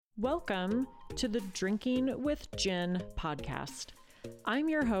Welcome to the Drinking with Gin podcast. I'm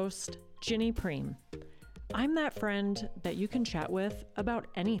your host, Ginny Preem. I'm that friend that you can chat with about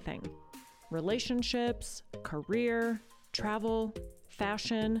anything. Relationships, career, travel,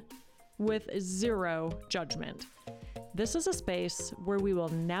 fashion, with zero judgment. This is a space where we will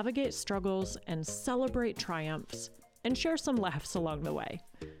navigate struggles and celebrate triumphs and share some laughs along the way.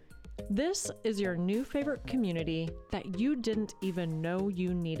 This is your new favorite community that you didn't even know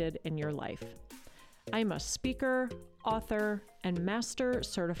you needed in your life. I'm a speaker, author, and master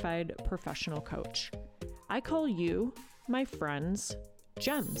certified professional coach. I call you, my friends,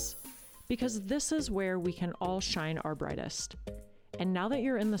 gems, because this is where we can all shine our brightest. And now that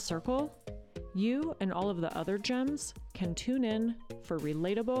you're in the circle, you and all of the other gems can tune in for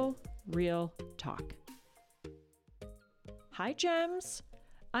relatable, real talk. Hi, gems.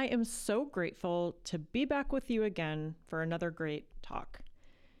 I am so grateful to be back with you again for another great talk.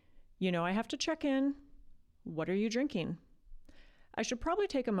 You know, I have to check in. What are you drinking? I should probably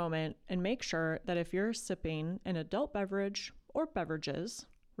take a moment and make sure that if you're sipping an adult beverage or beverages,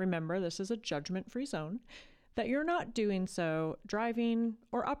 remember this is a judgment-free zone, that you're not doing so driving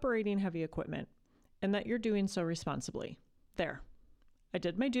or operating heavy equipment, and that you're doing so responsibly. There. I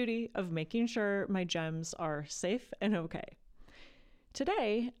did my duty of making sure my gems are safe and okay.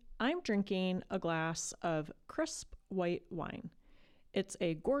 Today, I'm drinking a glass of crisp white wine. It's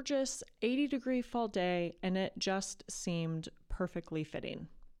a gorgeous 80-degree fall day, and it just seemed perfectly fitting.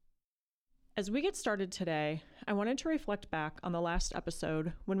 As we get started today, I wanted to reflect back on the last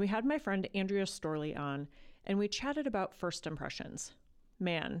episode when we had my friend Andrea Storley on, and we chatted about first impressions.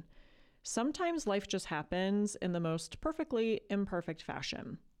 Man, sometimes life just happens in the most perfectly imperfect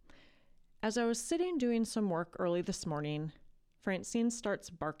fashion. As I was sitting doing some work early this morning, Francine starts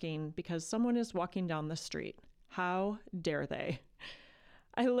barking because someone is walking down the street. How dare they?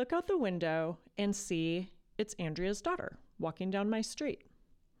 I look out the window and see it's Andrea's daughter walking down my street.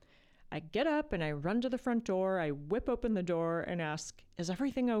 I get up and I run to the front door. I whip open the door and ask, "Is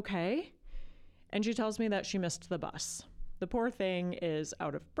everything okay?" And she tells me that she missed the bus. The poor thing is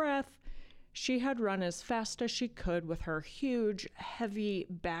out of breath. She had run as fast as she could with her huge, heavy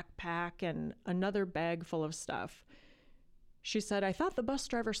backpack and another bag full of stuff. She said, "I thought the bus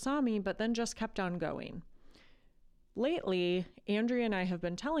driver saw me, but then just kept on going." Lately, Andrea and I have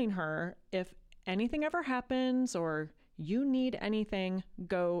been telling her, if anything ever happens or you need anything,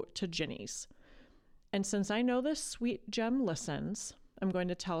 go to Ginny's. And since I know this sweet gem listens, I'm going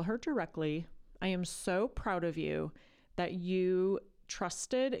to tell her directly, I am so proud of you that you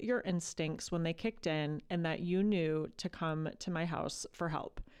trusted your instincts when they kicked in and that you knew to come to my house for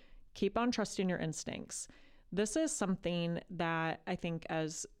help. Keep on trusting your instincts. This is something that I think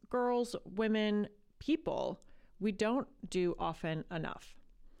as girls, women, people, we don't do often enough.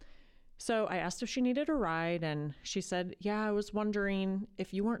 So I asked if she needed a ride, and she said, "Yeah, I was wondering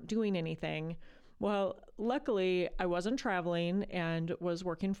if you weren't doing anything." Well, luckily I wasn't traveling and was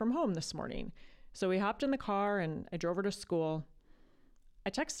working from home this morning. So we hopped in the car and I drove her to school. I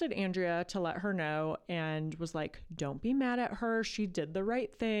texted Andrea to let her know and was like, don't be mad at her. She did the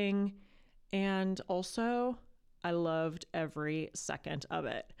right thing. And also, I loved every second of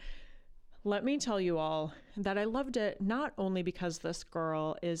it. Let me tell you all that I loved it not only because this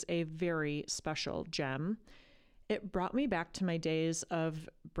girl is a very special gem. It brought me back to my days of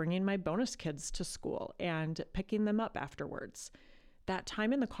bringing my bonus kids to school and picking them up afterwards. That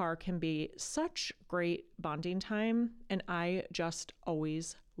time in the car can be such great bonding time, and I just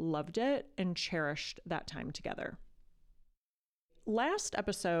always loved it and cherished that time together. Last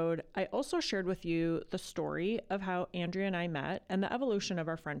episode, I also shared with you the story of how Andrea and I met and the evolution of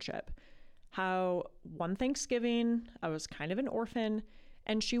our friendship. How one Thanksgiving, I was kind of an orphan,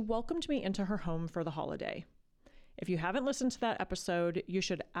 and she welcomed me into her home for the holiday. If you haven't listened to that episode, you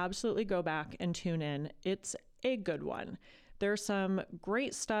should absolutely go back and tune in. It's a good one. There's some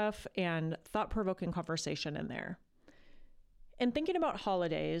great stuff and thought-provoking conversation in there. And thinking about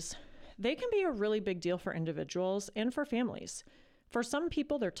holidays, they can be a really big deal for individuals and for families. For some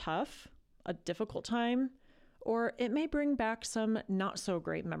people, they're tough, a difficult time, or it may bring back some not so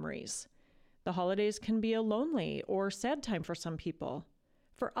great memories. The holidays can be a lonely or sad time for some people.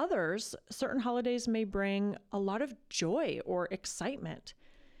 For others, certain holidays may bring a lot of joy or excitement.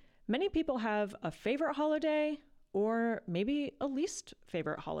 Many people have a favorite holiday or maybe a least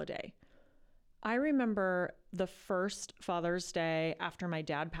favorite holiday. I remember the first Father's Day after my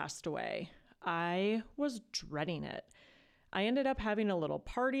dad passed away. I was dreading it. I ended up having a little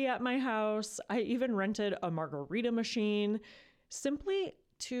party at my house. I even rented a margarita machine simply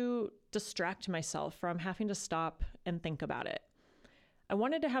to distract myself from having to stop and think about it. I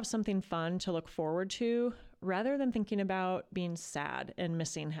wanted to have something fun to look forward to rather than thinking about being sad and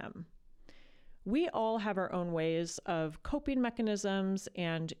missing him. We all have our own ways of coping mechanisms,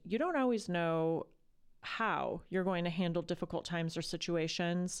 and you don't always know how you're going to handle difficult times or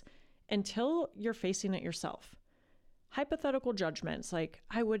situations until you're facing it yourself. Hypothetical judgments like,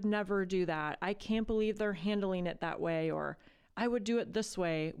 I would never do that, I can't believe they're handling it that way, or I would do it this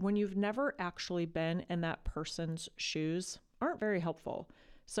way, when you've never actually been in that person's shoes, aren't very helpful.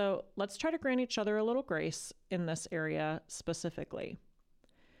 So let's try to grant each other a little grace in this area specifically.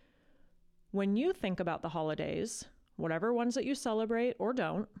 When you think about the holidays, whatever ones that you celebrate or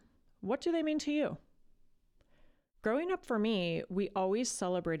don't, what do they mean to you? Growing up for me, we always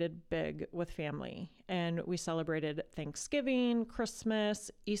celebrated big with family, and we celebrated Thanksgiving,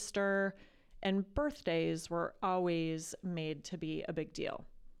 Christmas, Easter, and birthdays were always made to be a big deal.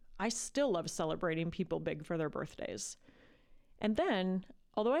 I still love celebrating people big for their birthdays. And then,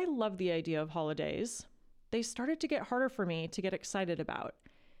 although I love the idea of holidays, they started to get harder for me to get excited about.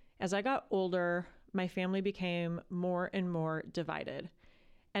 As I got older, my family became more and more divided.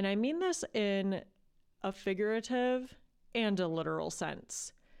 And I mean this in a figurative and a literal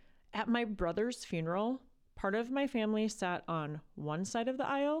sense. At my brother's funeral, part of my family sat on one side of the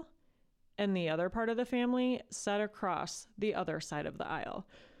aisle, and the other part of the family sat across the other side of the aisle.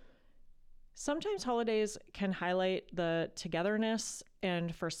 Sometimes holidays can highlight the togetherness,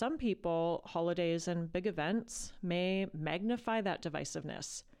 and for some people, holidays and big events may magnify that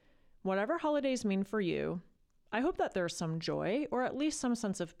divisiveness. Whatever holidays mean for you, I hope that there's some joy or at least some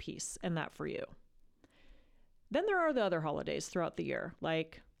sense of peace in that for you. Then there are the other holidays throughout the year,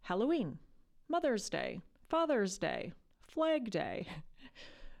 like Halloween, Mother's Day, Father's Day, Flag Day.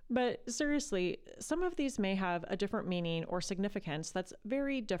 But seriously, some of these may have a different meaning or significance that's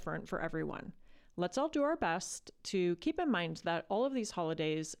very different for everyone. Let's all do our best to keep in mind that all of these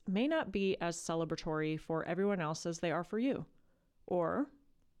holidays may not be as celebratory for everyone else as they are for you. Or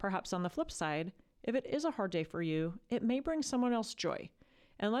perhaps on the flip side, if it is a hard day for you, it may bring someone else joy.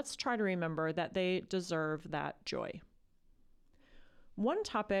 And let's try to remember that they deserve that joy. One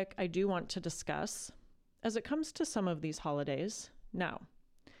topic I do want to discuss as it comes to some of these holidays. Now,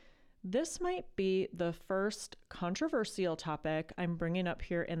 this might be the first controversial topic I'm bringing up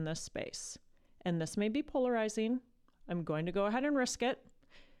here in this space. And this may be polarizing. I'm going to go ahead and risk it.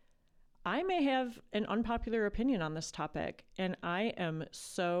 I may have an unpopular opinion on this topic, and I am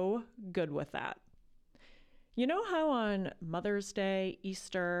so good with that. You know how on Mother's Day,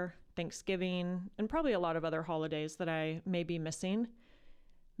 Easter, Thanksgiving, and probably a lot of other holidays that I may be missing,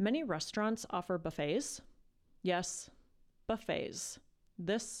 many restaurants offer buffets? Yes, buffets.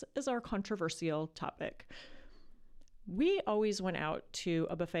 This is our controversial topic. We always went out to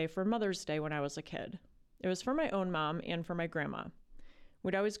a buffet for Mother's Day when I was a kid. It was for my own mom and for my grandma.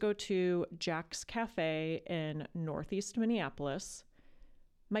 We'd always go to Jack's Cafe in Northeast Minneapolis.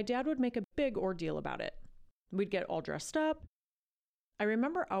 My dad would make a big ordeal about it. We'd get all dressed up. I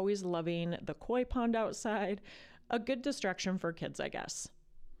remember always loving the koi pond outside, a good distraction for kids, I guess.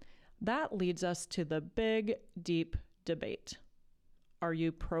 That leads us to the big, deep debate. Are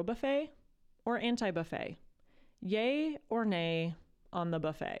you pro-buffet or anti-buffet? Yay or nay on the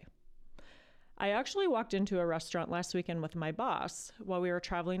buffet? I actually walked into a restaurant last weekend with my boss while we were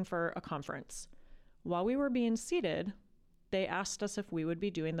traveling for a conference. While we were being seated, they asked us if we would be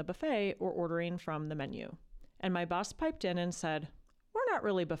doing the buffet or ordering from the menu. And my boss piped in and said, "We're not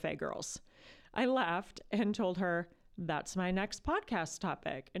really buffet girls." I laughed and told her, "That's my next podcast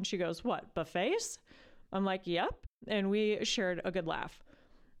topic." And she goes, "What, buffets?" I'm like, "Yep." And we shared a good laugh.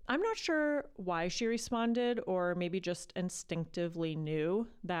 I'm not sure why she responded, or maybe just instinctively knew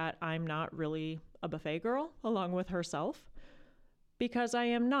that I'm not really a buffet girl along with herself, because I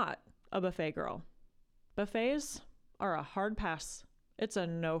am not a buffet girl. Buffets are a hard pass. It's a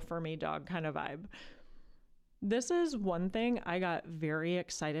no for me dog kind of vibe. This is one thing I got very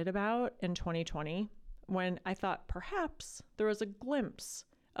excited about in 2020 when I thought perhaps there was a glimpse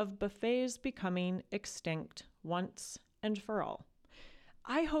of buffets becoming extinct once and for all.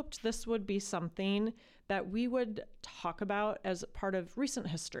 I hoped this would be something that we would talk about as part of recent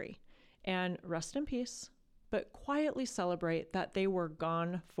history and rest in peace, but quietly celebrate that they were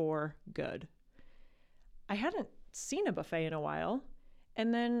gone for good. I hadn't seen a buffet in a while,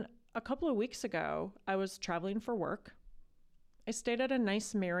 and then a couple of weeks ago, I was traveling for work. I stayed at a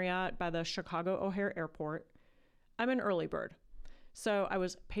nice Marriott by the Chicago O'Hare Airport. I'm an early bird, so I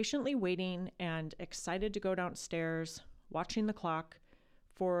was patiently waiting and excited to go downstairs, watching the clock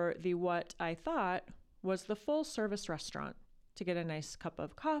for what I thought was the full service restaurant to get a nice cup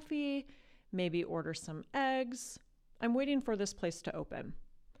of coffee, maybe order some eggs, I'm waiting for this place to open.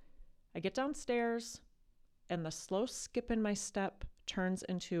 I get downstairs, and the slow skip in my step turns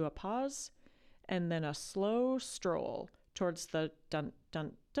into a pause and then a slow stroll towards the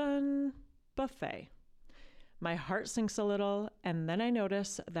dun-dun-dun buffet. My heart sinks a little, and then I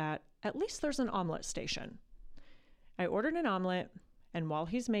notice that at least there's an omelet station. I ordered an omelet, and while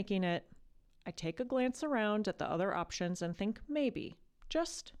he's making it, I take a glance around at the other options and think maybe,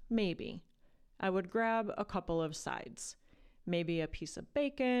 just maybe, I would grab a couple of sides. Maybe a piece of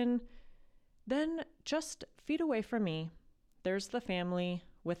bacon. Then, just feet away from me, there's the family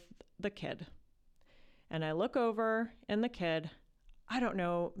with the kid. And I look over, and the kid, I don't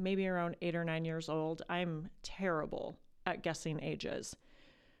know, maybe around 8 or 9 years old, I'm terrible at guessing ages,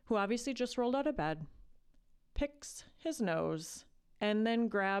 who obviously just rolled out of bed, picks his nose, and then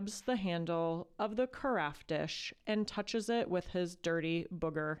grabs the handle of the carafe dish and touches it with his dirty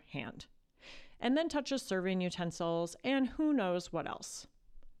booger hand. And then touches serving utensils and who knows what else.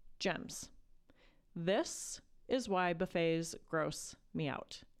 Gems. This is why buffets gross me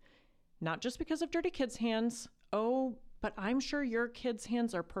out. Not just because of dirty kids' hands. Oh, but I'm sure your kids'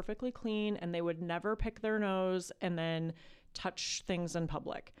 hands are perfectly clean and they would never pick their nose and then touch things in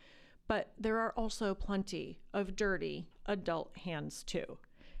public. But there are also plenty of dirty adult hands too.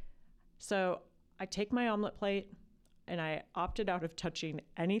 So I take my omelet plate and I opted out of touching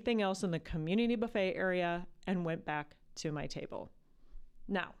anything else in the community buffet area and went back to my table.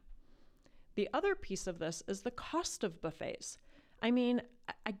 Now, the other piece of this is the cost of buffets. I mean,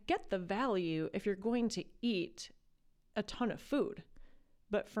 I get the value if you're going to eat a ton of food.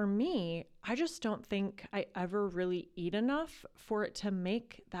 But for me, I just don't think I ever really eat enough for it to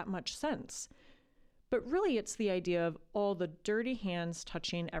make that much sense. But really, it's the idea of all the dirty hands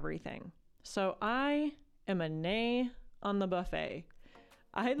touching everything. So I am a nay on the buffet.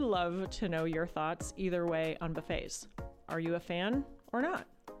 I'd love to know your thoughts either way on buffets. Are you a fan or not?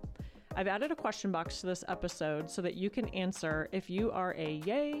 I've added a question box to this episode so that you can answer if you are a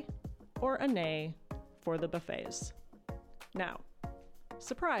yay or a nay for the buffets. Now,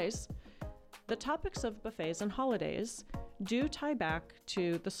 surprise, the topics of buffets and holidays do tie back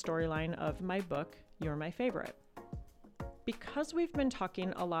to the storyline of my book, You're My Favorite. Because we've been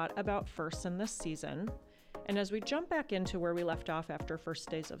talking a lot about firsts in this season, and as we jump back into where we left off after first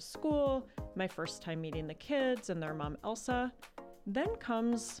days of school, my first time meeting the kids and their mom Elsa, then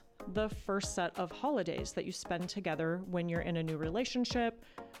comes the first set of holidays that you spend together when you're in a new relationship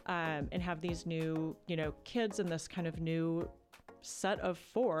and have these new, kids in this kind of new set of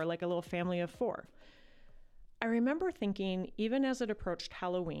 4, like a little family of 4. I remember thinking, even as it approached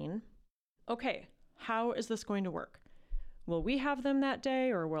Halloween, okay, how is this going to work? Will we have them that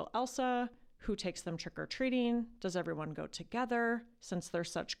day or will Elsa? Who takes them trick-or-treating? Does everyone go together since they're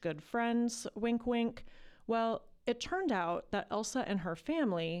such good friends? Wink, wink. Well, it turned out that Elsa and her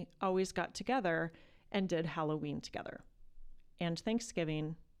family always got together and did Halloween together, and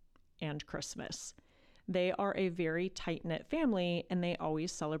Thanksgiving and Christmas. They are a very tight-knit family, and they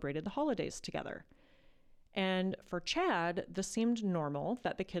always celebrated the holidays together. And for Chad, this seemed normal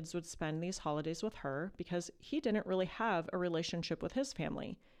that the kids would spend these holidays with her because he didn't really have a relationship with his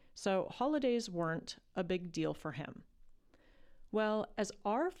family. So holidays weren't a big deal for him. Well, as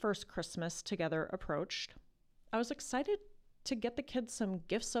our first Christmas together approached, I was excited to get the kids some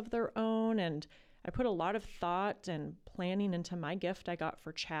gifts of their own, and I put a lot of thought and planning into my gift I got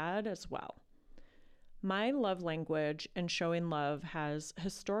for Chad as well. My love language in showing love has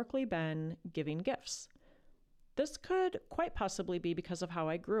historically been giving gifts. This could quite possibly be because of how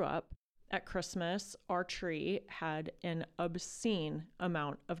I grew up. At Christmas, our tree had an obscene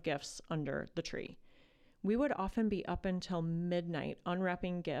amount of gifts under the tree. We would often be up until midnight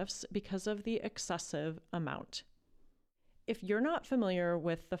unwrapping gifts because of the excessive amount. If you're not familiar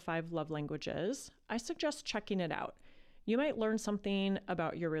with the 5 love languages, I suggest checking it out. You might learn something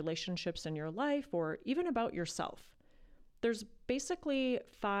about your relationships in your life or even about yourself. There's basically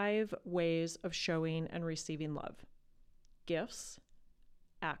 5 ways of showing and receiving love: gifts,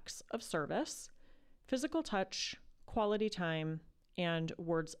 acts of service, physical touch, quality time, and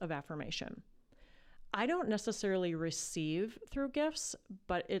words of affirmation. I don't necessarily receive through gifts,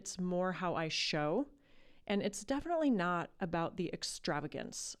 but it's more how I show. And it's definitely not about the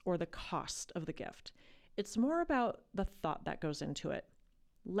extravagance or the cost of the gift. It's more about the thought that goes into it.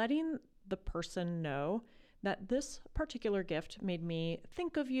 Letting the person know that this particular gift made me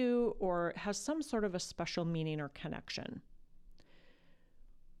think of you or has some sort of a special meaning or connection.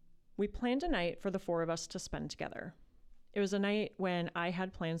 We planned a night for the 4 of us to spend together. It was a night when I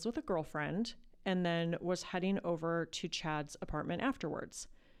had plans with a girlfriend and then was heading over to Chad's apartment afterwards.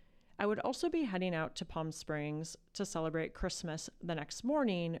 I would also be heading out to Palm Springs to celebrate Christmas the next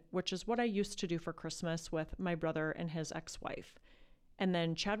morning, which is what I used to do for Christmas with my brother and his ex-wife. And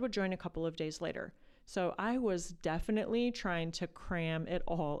then Chad would join a couple of days later. So I was definitely trying to cram it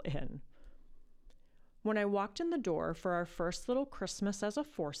all in. When I walked in the door for our first little Christmas as a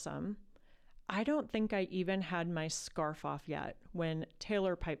foursome, I don't think I even had my scarf off yet when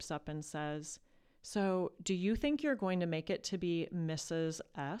Taylor pipes up and says, "So, do you think you're going to make it to be Mrs.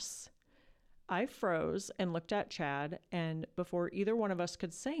 S?" I froze and looked at Chad, and before either one of us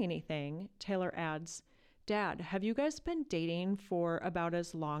could say anything, Taylor adds, "Dad, have you guys been dating for about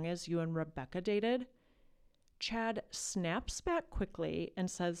as long as you and Rebecca dated?" Chad snaps back quickly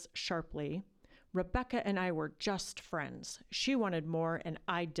and says sharply, "Rebecca and I were just friends. She wanted more and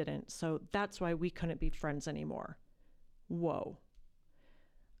I didn't, so that's why we couldn't be friends anymore." Whoa.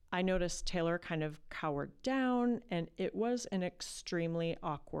 I noticed Taylor kind of cowered down, and it was an extremely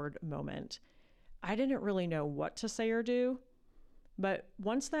awkward moment. I didn't really know what to say or do, but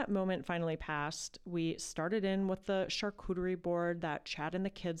once that moment finally passed, we started in with the charcuterie board that Chad and the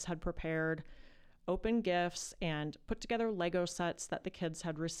kids had prepared, opened gifts, and put together Lego sets that the kids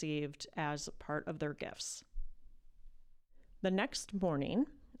had received as part of their gifts. The next morning,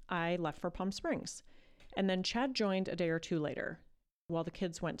 I left for Palm Springs, and then Chad joined a day or two later while the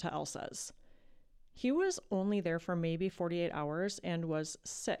kids went to Elsa's. He was only there for maybe 48 hours and was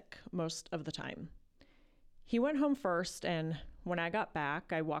sick most of the time. He went home first, and when I got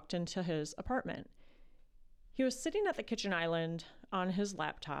back, I walked into his apartment. He was sitting at the kitchen island on his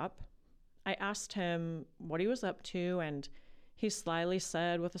laptop. I asked him what he was up to, and he slyly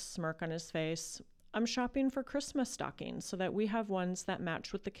said with a smirk on his face, "I'm shopping for Christmas stockings so that we have ones that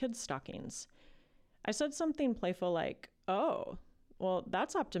match with the kids' stockings." I said something playful like, "Oh, well,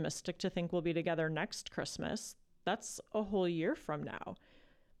 that's optimistic to think we'll be together next Christmas. That's a whole year from now."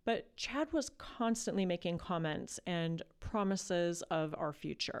 But Chad was constantly making comments and promises of our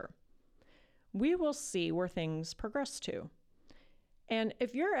future. We will see where things progress to. And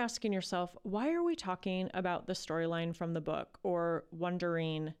if you're asking yourself, why are we talking about the storyline from the book, or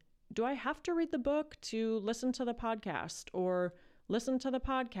wondering, do I have to read the book to listen to the podcast, or listen to the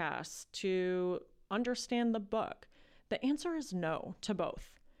podcast to understand the book? The answer is no to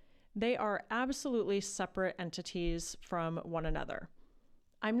both. They are absolutely separate entities from one another.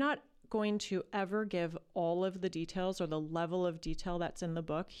 I'm not going to ever give all of the details or the level of detail that's in the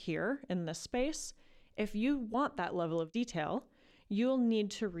book here in this space. If you want that level of detail, you'll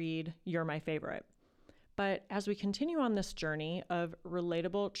need to read You're My Favorite. But as we continue on this journey of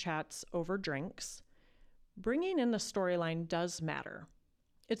relatable chats over drinks, bringing in the storyline does matter.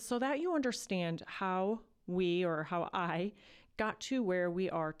 It's so that you understand how I got to where we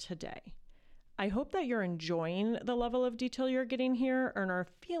are today. I hope that you're enjoying the level of detail you're getting here and are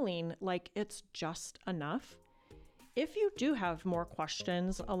feeling like it's just enough. If you do have more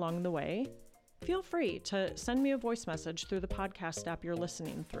questions along the way, feel free to send me a voice message through the podcast app you're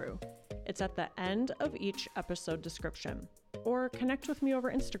listening through. It's at the end of each episode description, or connect with me over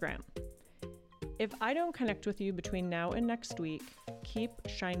Instagram. If I don't connect with you between now and next week, keep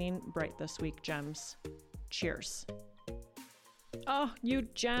shining bright this week, gems. Cheers. Oh, you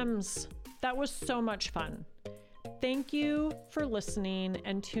gems. That was so much fun. Thank you for listening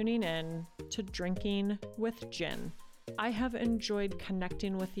and tuning in to Drinking with Gin. I have enjoyed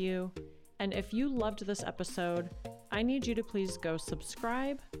connecting with you. And if you loved this episode, I need you to please go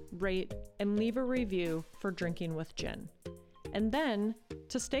subscribe, rate, and leave a review for Drinking with Gin. And then,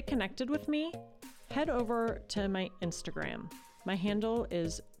 to stay connected with me, head over to my Instagram. My handle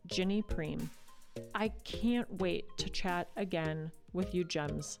is Ginny Preem. I can't wait to chat again with you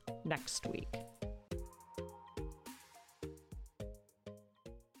gems next week.